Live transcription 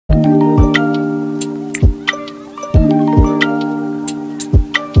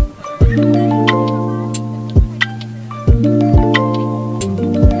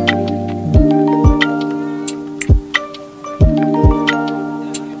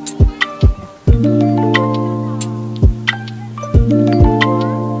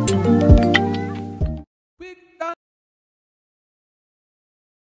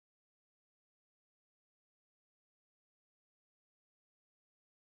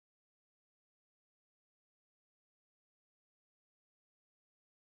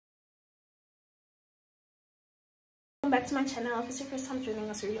back to my channel. If it's your first time joining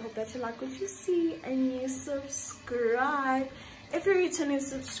us, I really hope that you like what you see and you subscribe. If you're a returning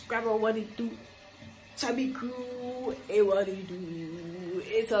subscriber, what it do? Chubby crew, what it do?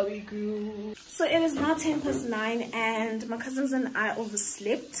 It's a big crew. So it is now 9:10 and my cousins and I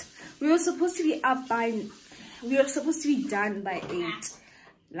overslept. We were supposed to be done by 8.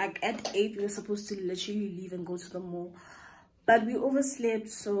 Like at 8 we were supposed to literally leave and go to the mall, but we overslept,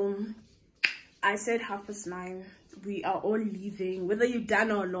 so I said 9:30. We are all leaving. Whether you're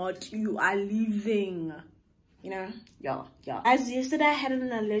done or not, you are leaving. You know? Yeah. As yesterday I had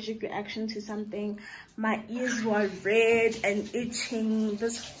an allergic reaction to something. My ears were red and itching.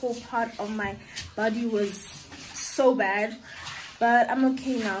 This whole part of my body was so bad. But I'm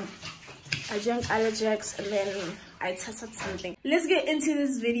okay now. I drank Allergex and then I tested something. Let's get into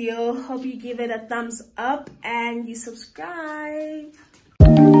this video. Hope you give it a thumbs up and you subscribe.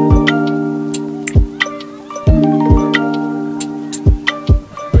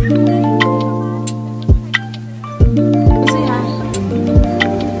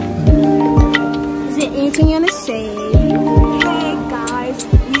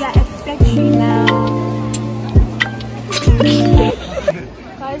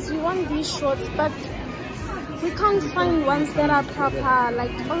 Shorts, but we can't find ones that are proper.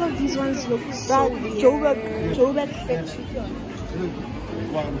 Like all of these ones look so weird.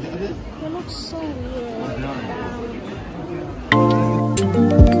 They look so weird.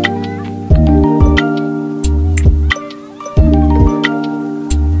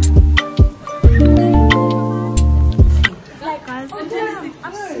 Like guys,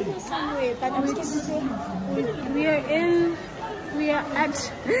 I've seen it somewhere, but I'm scared to say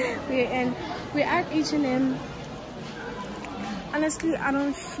we're at H&M. Honestly, I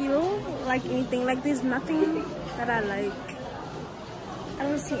don't feel like anything. Like there's nothing that I like. I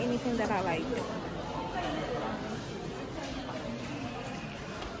don't see anything that I like.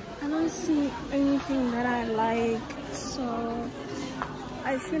 I don't see anything that I like. So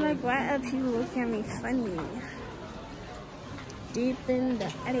I feel like, why are people looking at me funny? Deep in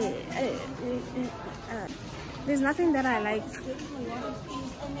the there's nothing that I like.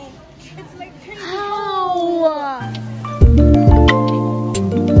 It's like how?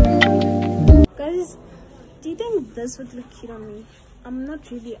 Guys, do you think this would look cute on me? I'm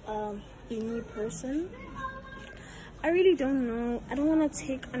not really a beanie person. I really don't know. I don't want to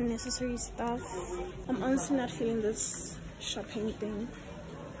take unnecessary stuff. I'm honestly not feeling this shopping thing.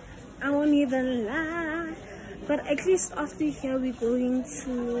 I won't even lie. But at least after here we're going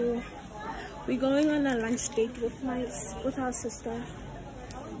on a lunch date with our sister.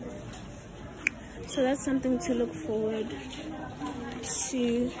 So that's something to look forward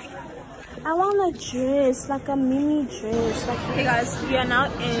to. I want a dress, like a mini dress. Like, hey guys, we are now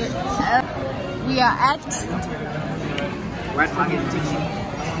we are at White Market.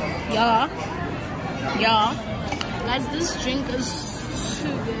 Yeah. Guys, this drink is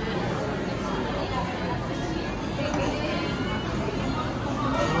too good.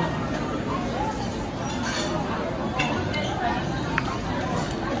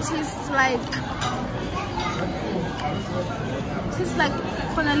 Tastes like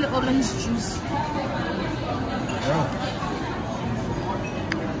vanilla orange juice.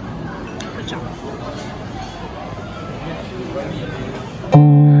 Good job.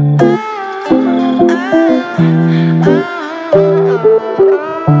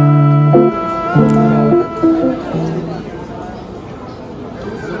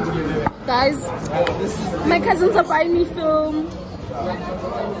 Guys, my cousins are buying me film.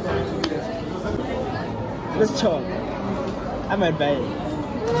 Let's talk. I might buy it.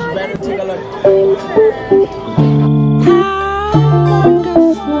 Better take a look.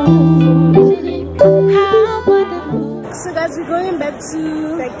 So guys, we're going back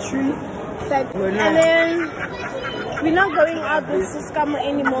to factory. And then we're not going out with Siskama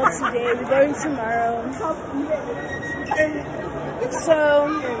anymore today. We're going tomorrow. So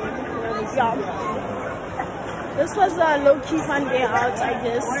yeah. This was a low-key fun day out, I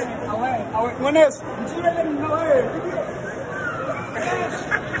guess. Oh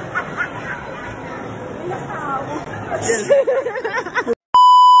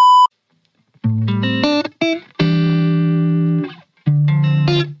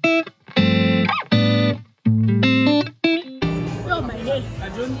my day.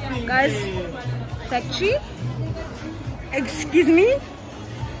 Guys, factory? Excuse me?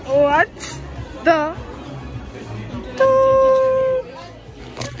 What the?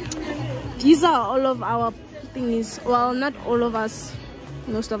 These are all of our thingies. Well, not all of us,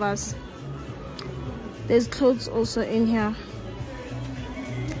 most of us. There's clothes also in here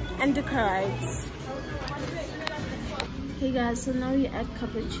and decorates. Hey guys, so now we at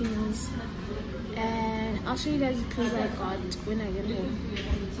cappuccinos, and I'll show you guys the clothes I got when I get home.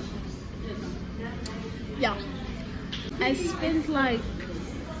 Yeah, I spent like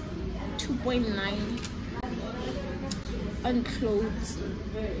 2.9 on clothes.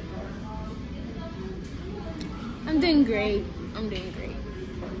 I'm doing great.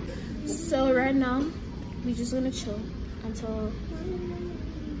 So right now we're just gonna chill until,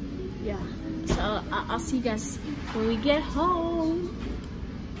 yeah, so I'll see you guys when we get home.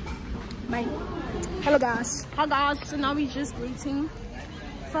 Bye. Hello guys. Hi guys, so now we're just waiting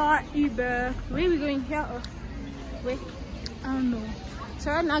for Uber. Where are we going, here or where? I don't know.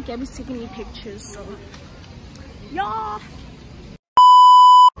 So right now Gabby's taking me pictures, so yeah.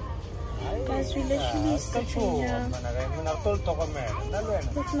 Guys, we literally sitting here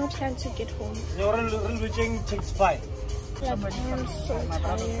with no time to get home. Like, I'm so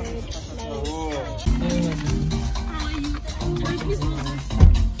tired.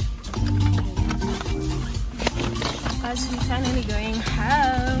 Guys, we're finally going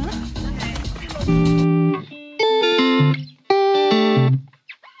home.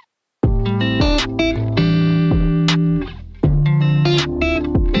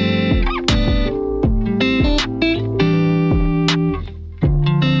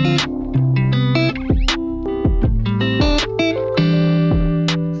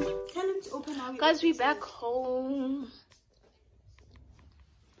 Guys, we back home.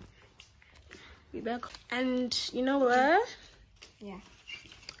 We back, and you know what? Yeah,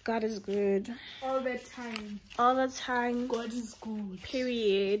 God is good All the time. all the time. God is good.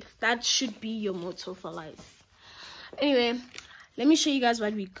 Period. That should be your motto for life. Anyway, let me show you guys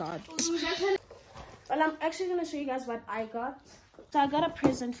what we got. Well, I'm actually gonna show you guys what I got. So I got a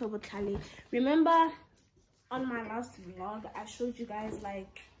present for Butlali. Remember on my last vlog I showed you guys,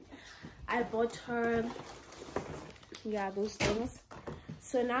 like, I bought her, yeah, those things.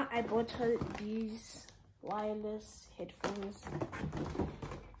 So now I bought her these wireless headphones,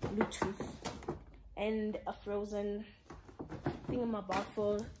 Bluetooth, and a Frozen thingamabob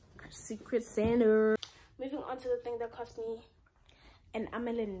for Secret Santa. Moving on to the thing that cost me an arm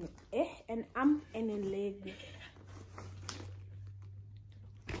and a leg.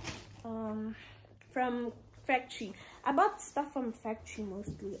 From factory. I bought stuff from factory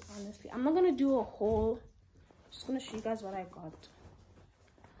mostly, honestly. I'm not gonna do a haul. I'm just gonna show you guys what I got.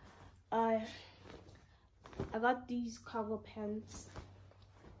 I got these cargo pants,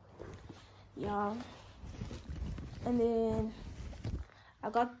 yeah, and then I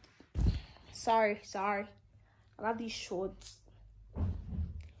got sorry I got these shorts,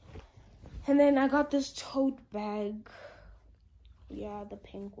 and then I got this tote bag, yeah, the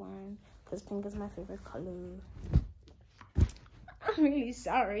pink one, because pink is my favorite color. I'm really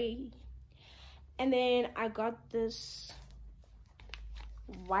sorry. And then I got this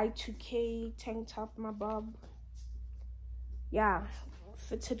Y2K tank top, my bob, yeah,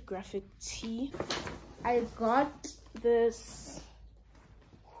 fitted graphic tee. I got this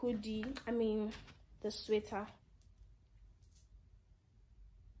hoodie, the sweater,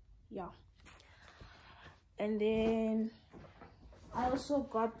 yeah. And then I also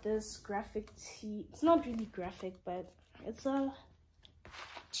got this graphic tee. It's not really graphic, but it's a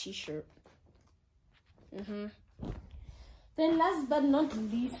t-shirt. Then last but not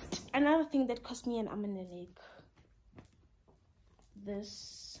least, another thing that cost me an arm and a leg,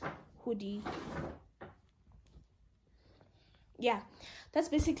 this hoodie. Yeah, that's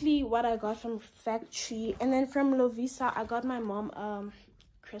basically what I got from factory. And then from Lovisa I got my mom a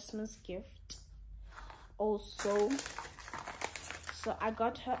Christmas gift also. So I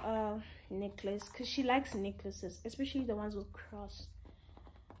got her a necklace because she likes necklaces, especially the ones with cross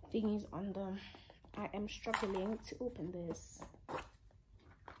thingies on them. I am struggling to open this.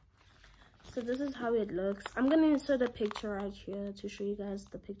 So this is how it looks. I'm gonna insert a picture right here to show you guys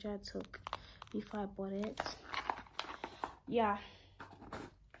the picture I took before I bought it. Yeah,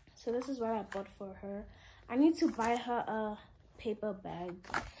 so this is what I bought for her. I need to buy her a paper bag.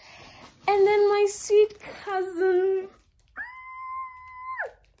 And then my sweet cousin,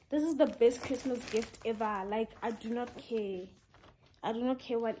 this is the best Christmas gift ever. Like, I do not care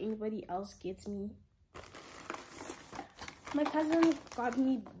what anybody else gets me. My cousin got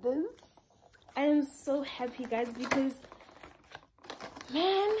me this. I am so happy, guys, because,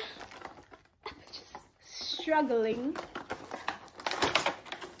 man, I'm just struggling.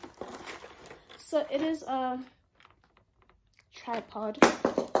 So it is a tripod,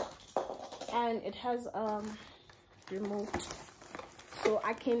 and it has a remote, so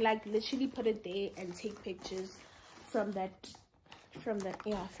I can, like, literally put it there and take pictures from that far.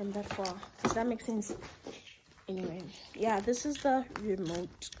 Does that make sense? Anyway, yeah, this is the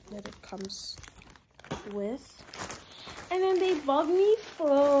remote that it comes with. And then they bought me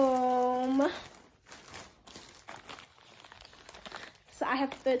foam. So I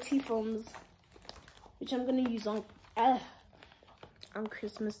have 30 foams, which I'm gonna use on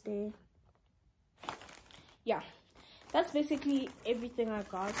Christmas Day. Yeah, that's basically everything I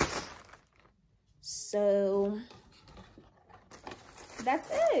got. So that's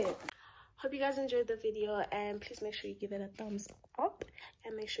it. Hope you guys enjoyed the video, and please make sure you give it a thumbs up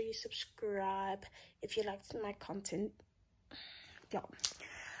and make sure you subscribe if you liked my content. Yeah,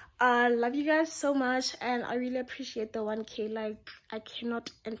 love you guys so much, and I really appreciate the 1K. Like, I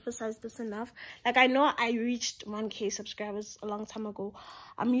cannot emphasize this enough. Like, I know I reached 1K subscribers a long time ago.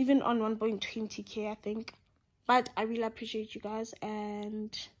 I'm even on 1.20K, I think, but I really appreciate you guys,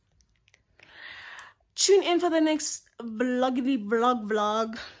 and tune in for the next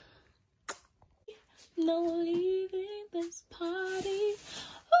vlog. No leaving this party.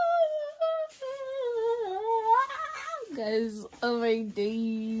 Guys, oh my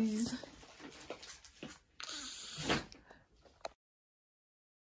days.